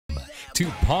to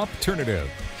Popternative,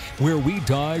 where we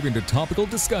dive into topical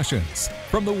discussions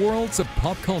from the worlds of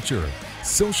pop culture,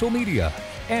 social media,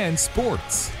 and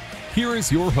sports. Here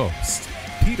is your host,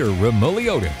 Peter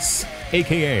Remoliotis,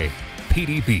 aka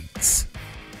PD Beats.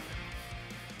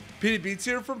 PD Beats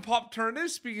here from Popternative,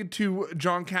 speaking to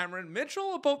John Cameron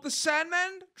Mitchell about the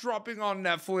Sandman dropping on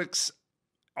Netflix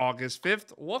August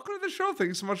 5th. Welcome to the show. Thank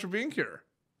you so much for being here.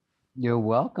 You're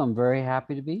welcome. Very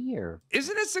happy to be here.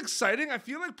 Isn't this exciting? I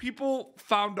feel like people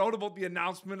found out about the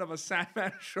announcement of a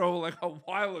Sandman show like a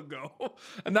while ago,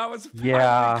 and now it's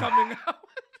finally coming out.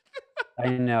 I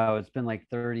know. It's been like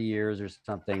 30 years or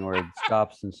something where it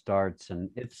stops and starts, and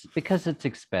it's because it's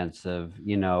expensive.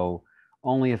 You know,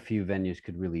 only a few venues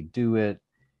could really do it,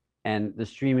 and the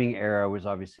streaming era was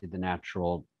obviously the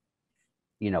natural,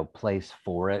 place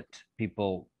for it.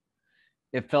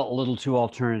 It felt a little too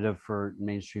alternative for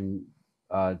mainstream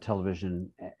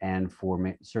television and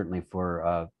certainly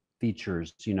for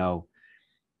features.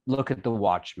 Look at The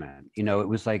Watchmen. It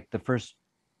was like the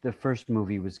first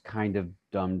movie was kind of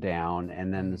dumbed down,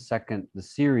 and then the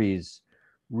series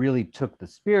really took the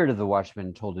spirit of The Watchmen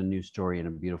and told a new story in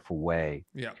a beautiful way.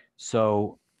 Yeah.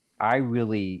 So I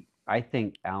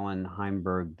think Allan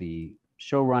Heinberg, the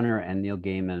showrunner, and Neil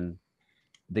Gaiman,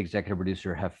 the executive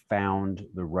producer, have found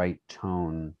the right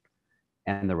tone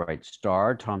and the right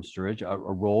star. Tom Sturridge, a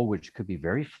role which could be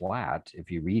very flat if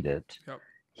you read it. Yep.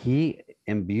 He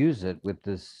imbues it with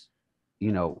this,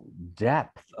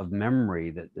 depth of memory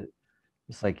that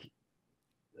it's like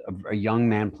a young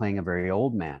man playing a very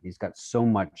old man. He's got so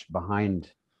much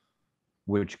behind,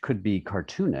 which could be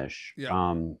cartoonish.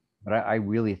 Yeah. But I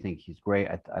really think he's great.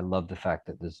 I love the fact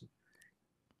that the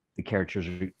characters'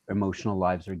 emotional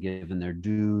lives are given their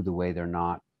due the way they're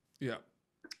not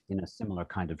in a similar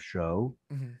kind of show.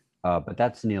 But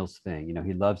that's Neil's thing.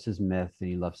 He loves his myth and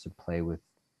he loves to play with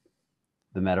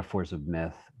the metaphors of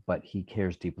myth, but he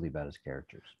cares deeply about his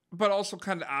characters. But also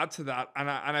kind of add to that, and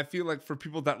I feel like for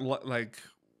people that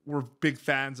we're big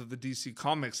fans of the DC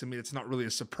comics, I mean, it's not really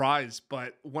a surprise,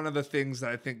 but one of the things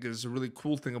that I think is a really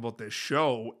cool thing about this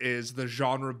show is the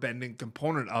genre bending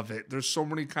component of it. There's so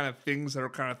many kind of things that are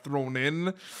kind of thrown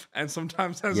in, and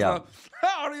sometimes as the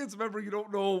audience member, you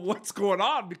don't know what's going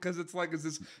on, because it's like, is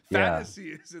this fantasy?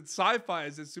 Is it sci-fi?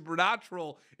 Is it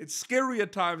supernatural? It's scary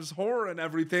at times, horror and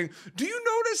everything. Do you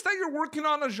notice that you're working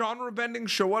on a genre bending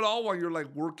show at all while you're like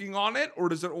working on it, or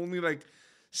does it only like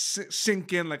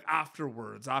sink in like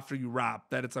afterwards, after you wrap,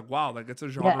 that it's like, wow, like it's a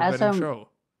genre bending show?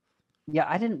 Yeah,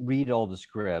 I didn't read all the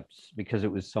scripts because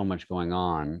it was so much going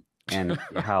on, and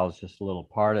Hal's just a little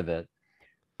part of it.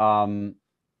 But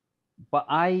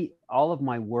all of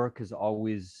my work is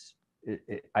always,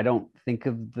 I don't think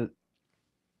of the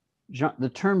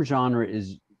term genre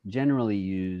is generally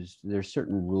used. There's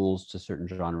certain rules to certain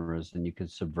genres, and you can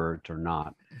subvert or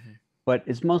not, but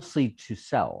it's mostly to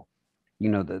sell.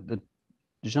 The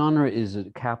genre is a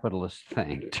capitalist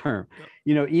term.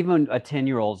 Even a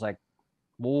 10-year-old's like,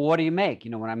 well, what do you make?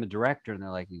 When I'm a director, and they're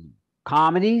like,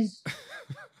 comedies,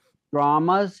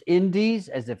 dramas, indies,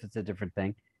 as if it's a different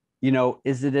thing. What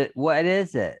is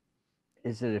it?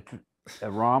 Is it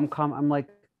a rom-com? I'm like,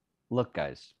 look,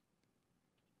 guys,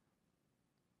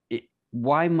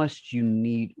 why do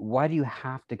you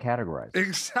have to categorize?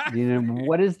 Exactly.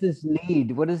 What is this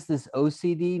need? What is this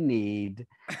OCD need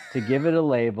to give it a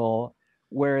label?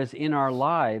 Whereas in our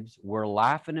lives, we're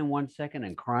laughing in 1 second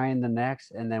and crying the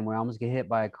next, and then we almost get hit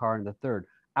by a car in the third.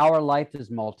 Our life is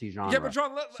multi-genre. Yeah, but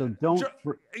John,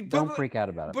 don't freak out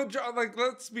about it. But John,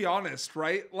 let's be honest,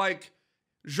 right? Like,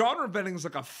 genre bending is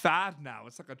like a fad now.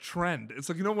 It's like a trend. It's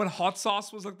like, when hot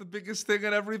sauce was like the biggest thing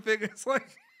and everything. It's like,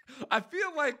 I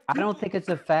feel like I don't think it's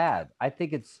a fad. I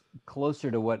think it's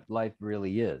closer to what life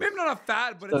really is. Maybe not a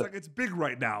fad, but it's like it's big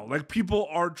right now. Like, people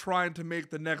are trying to make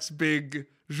the next big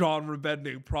genre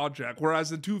bending project.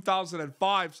 Whereas in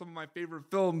 2005, some of my favorite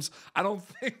films, I don't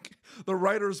think the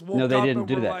writers woke up and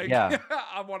were like, yeah,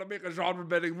 I want to make a genre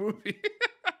bending movie.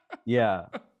 Yeah.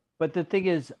 But the thing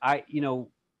is,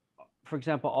 for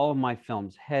example, all of my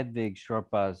films, Hedwig, Short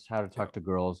Bus, How to Talk to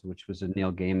Girls, which was a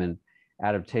Neil Gaiman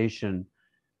adaptation,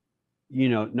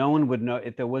 no one would know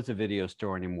if there was a video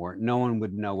store anymore. No one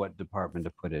would know what department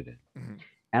to put it in.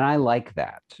 And I like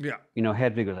that. Yeah.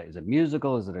 Hedwig was like, is it a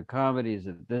musical? Is it a comedy? Is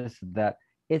it this, that?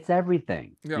 It's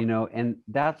everything, and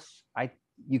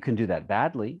you can do that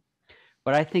badly.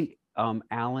 But I think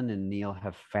Allan and Neil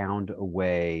have found a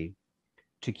way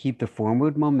to keep the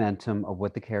forward momentum of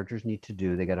what the characters need to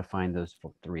do. They got to find those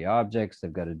 3 objects.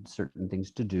 They've got certain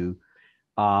things to do.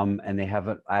 And they have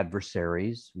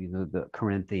adversaries, the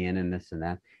Corinthian and this and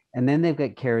that. And then they've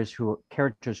got characters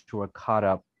who are caught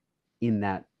up in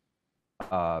that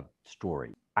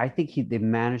story. I think they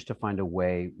managed to find a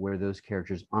way where those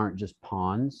characters aren't just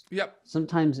pawns. Yep.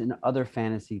 Sometimes in other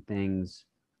fantasy things,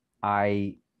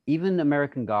 even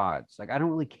American Gods, like I don't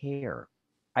really care.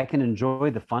 I can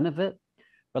enjoy the fun of it,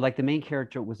 but like the main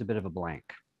character was a bit of a blank.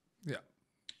 Yeah.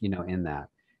 In that.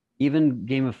 Even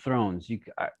Game of Thrones,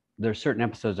 there's certain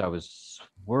episodes I was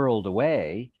swirled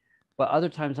away, but other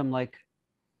times I'm like,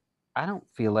 I don't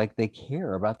feel like they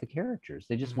care about the characters.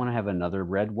 They just want to have another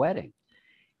red wedding.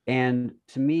 And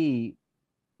to me,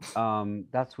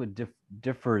 that's what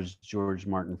differs George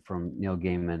Martin from Neil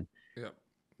Gaiman. Yeah.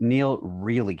 Neil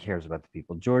really cares about the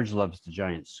people. George loves the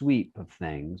giant sweep of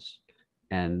things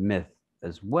and myth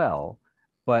as well,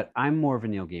 but I'm more of a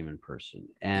Neil Gaiman person.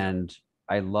 And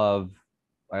I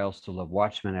also love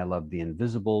Watchmen. I love The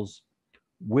Invisibles.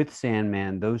 With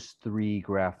Sandman, those 3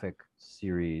 graphic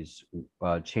series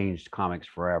changed comics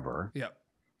forever. Yep.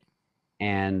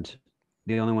 And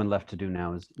the only one left to do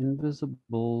now is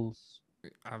Invisibles.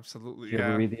 Absolutely. Did you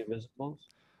ever read The Invisibles?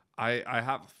 I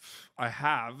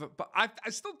have, but I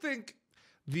still think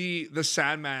the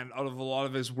Sandman, out of a lot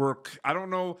of his work, I don't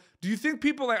know. Do you think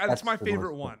people like that's my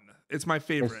favorite one? It's my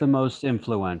favorite. It's the most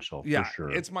influential, yeah, for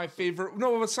sure. It's my favorite.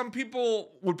 No, but some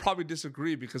people would probably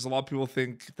disagree because a lot of people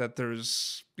think that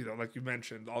there's, like you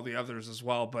mentioned, all the others as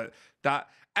well. But that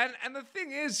and the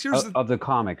thing is, here's of the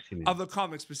comics, you mean? Of the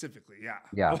comics specifically, yeah.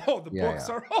 Yeah. Oh, the books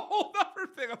are a whole other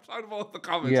thing. I'm talking about the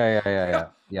comics.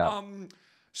 Yeah.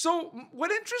 So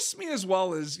what interests me as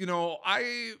well is, I'm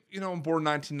born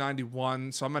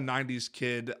 1991, so I'm a 90s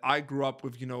kid. I grew up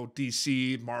with,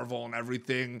 DC, Marvel, and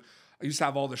everything. I used to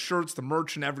have all the shirts, the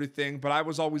merch, and everything, but I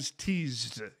was always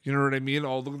teased. You know what I mean?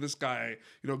 Oh, look at this guy,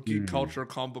 geek culture,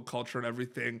 comic book culture, and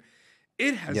everything.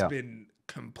 It has been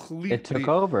completely. It took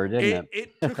over, didn't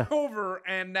it? It took over,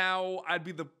 and now I'd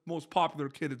be the most popular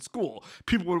kid at school.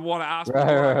 People would want to ask me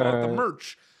more about the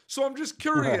merch. So I'm just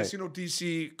curious,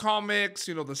 DC Comics,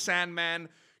 the Sandman.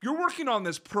 You're working on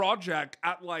this project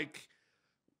at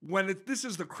this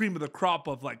is the cream of the crop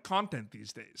of content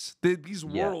these days. These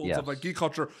worlds of geek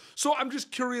culture. So I'm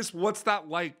just curious, what's that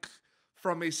like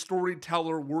from a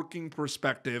storyteller working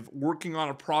perspective, working on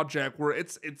a project where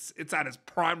it's at its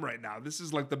prime right now. This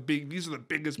is these are the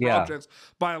biggest projects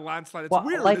by a landslide. It's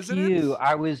weird, isn't it?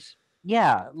 I was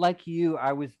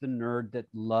the nerd that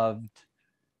loved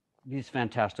these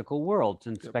fantastical worlds,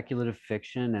 and speculative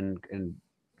fiction and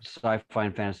sci-fi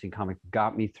and fantasy and comic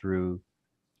got me through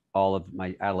all of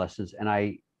my adolescence. And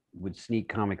I would sneak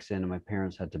comics in, and my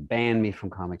parents had to ban me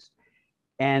from comics.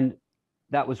 And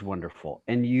that was wonderful.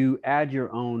 And you add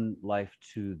your own life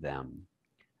to them.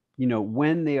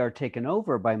 When they are taken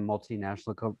over by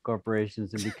multinational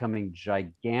corporations and becoming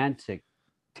gigantic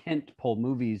tentpole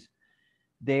movies,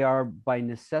 they are by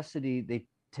necessity, they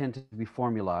tend to be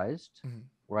formalized,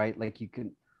 right? Like you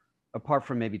can, apart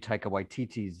from maybe Taika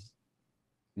Waititi's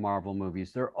Marvel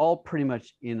movies, they're all pretty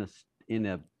much in a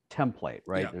template,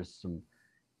 right? There's some,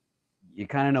 you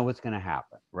kind of know what's going to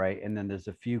happen, right? And then there's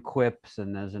a few quips,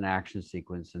 and there's an action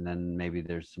sequence, and then maybe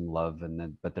there's some love,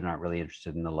 but they're not really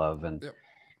interested in the love, and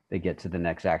they get to the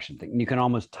next action thing. And you can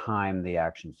almost time the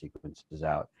action sequences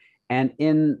out. And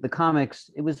in the comics,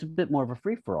 it was a bit more of a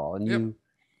free for all, and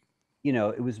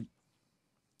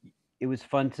it was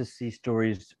fun to see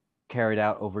stories carried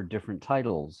out over different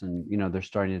titles, and they're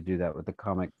starting to do that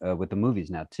with the movies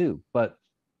now too. But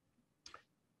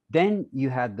then you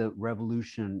had the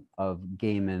revolution of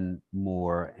Gaiman,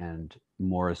 Moore, and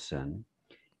Morrison,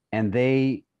 and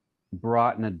they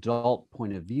brought an adult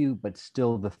point of view, but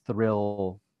still the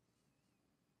thrill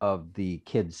of the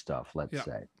kid stuff, let's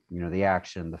say, the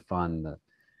action, the fun,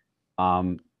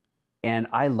 and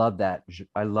I love that.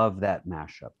 I love that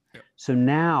mashup. So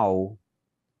now,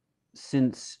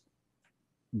 since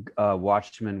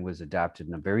Watchmen was adapted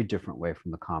in a very different way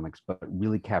from the comics, but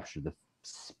really captured the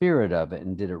spirit of it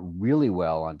and did it really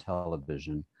well on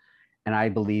television, and I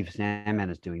believe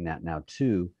Sandman is doing that now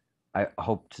too. I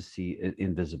hope to see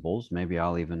Invisibles. Maybe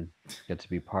I'll even get to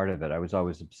be part of it. I was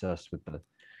always obsessed with the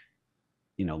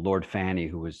Lord Fanny,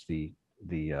 who was the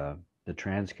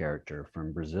trans character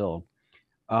from Brazil,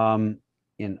 in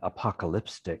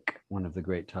Apocalyptic, one of the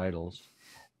great titles.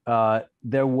 Maybe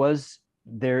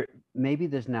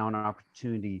there's now an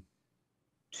opportunity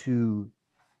to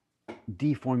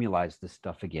deformulize this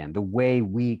stuff again, the way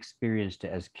we experienced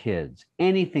it as kids.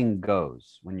 Anything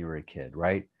goes when you were a kid,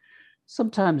 right?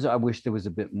 Sometimes I wish there was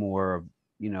a bit more of,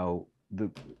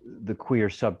 the queer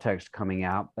subtext coming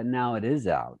out, but now it is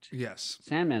out. Yes.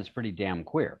 Sandman's pretty damn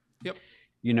queer. Yep.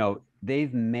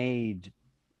 They've made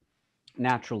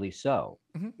Naturally So.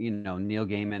 Neil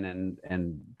Gaiman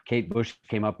and Kate Bush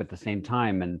came up at the same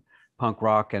time and punk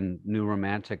rock and new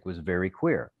romantic was very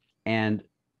queer. And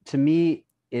to me,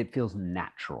 it feels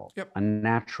natural, a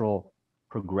natural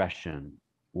progression.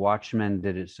 Watchmen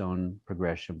did its own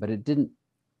progression, but it didn't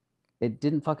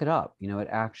fuck it up. You know, it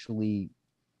actually,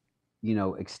 you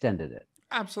know, extended it.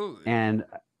 Absolutely. And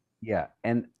yeah,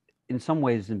 and in some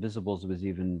ways, Invisibles was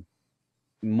even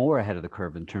more ahead of the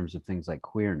curve in terms of things like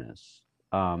queerness.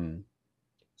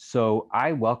 So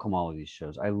I welcome all of these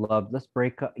shows. I love, let's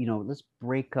break up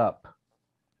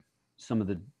some of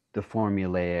the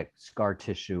formulaic scar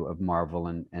tissue of Marvel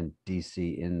and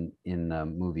DC in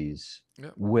movies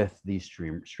with these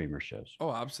streamer shows.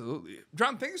 Oh, absolutely.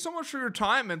 John, thank you so much for your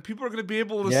time. And people are going to be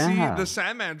able to see The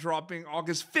Sandman dropping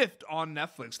August 5th on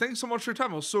Netflix. Thanks so much for your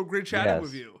time. It was so great chatting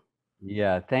with you.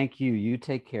 Yeah, thank you. You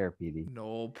take care, Petey.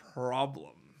 No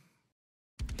problem.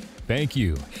 Thank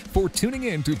you for tuning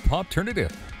in to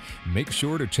Popternative. Make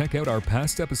sure to check out our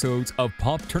past episodes of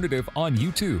Popternative on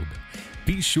YouTube.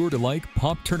 Be sure to like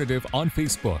Popternative on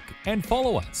Facebook and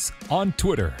follow us on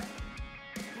Twitter.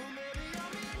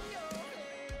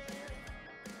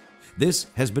 This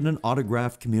has been an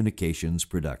Autograph Communications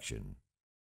production.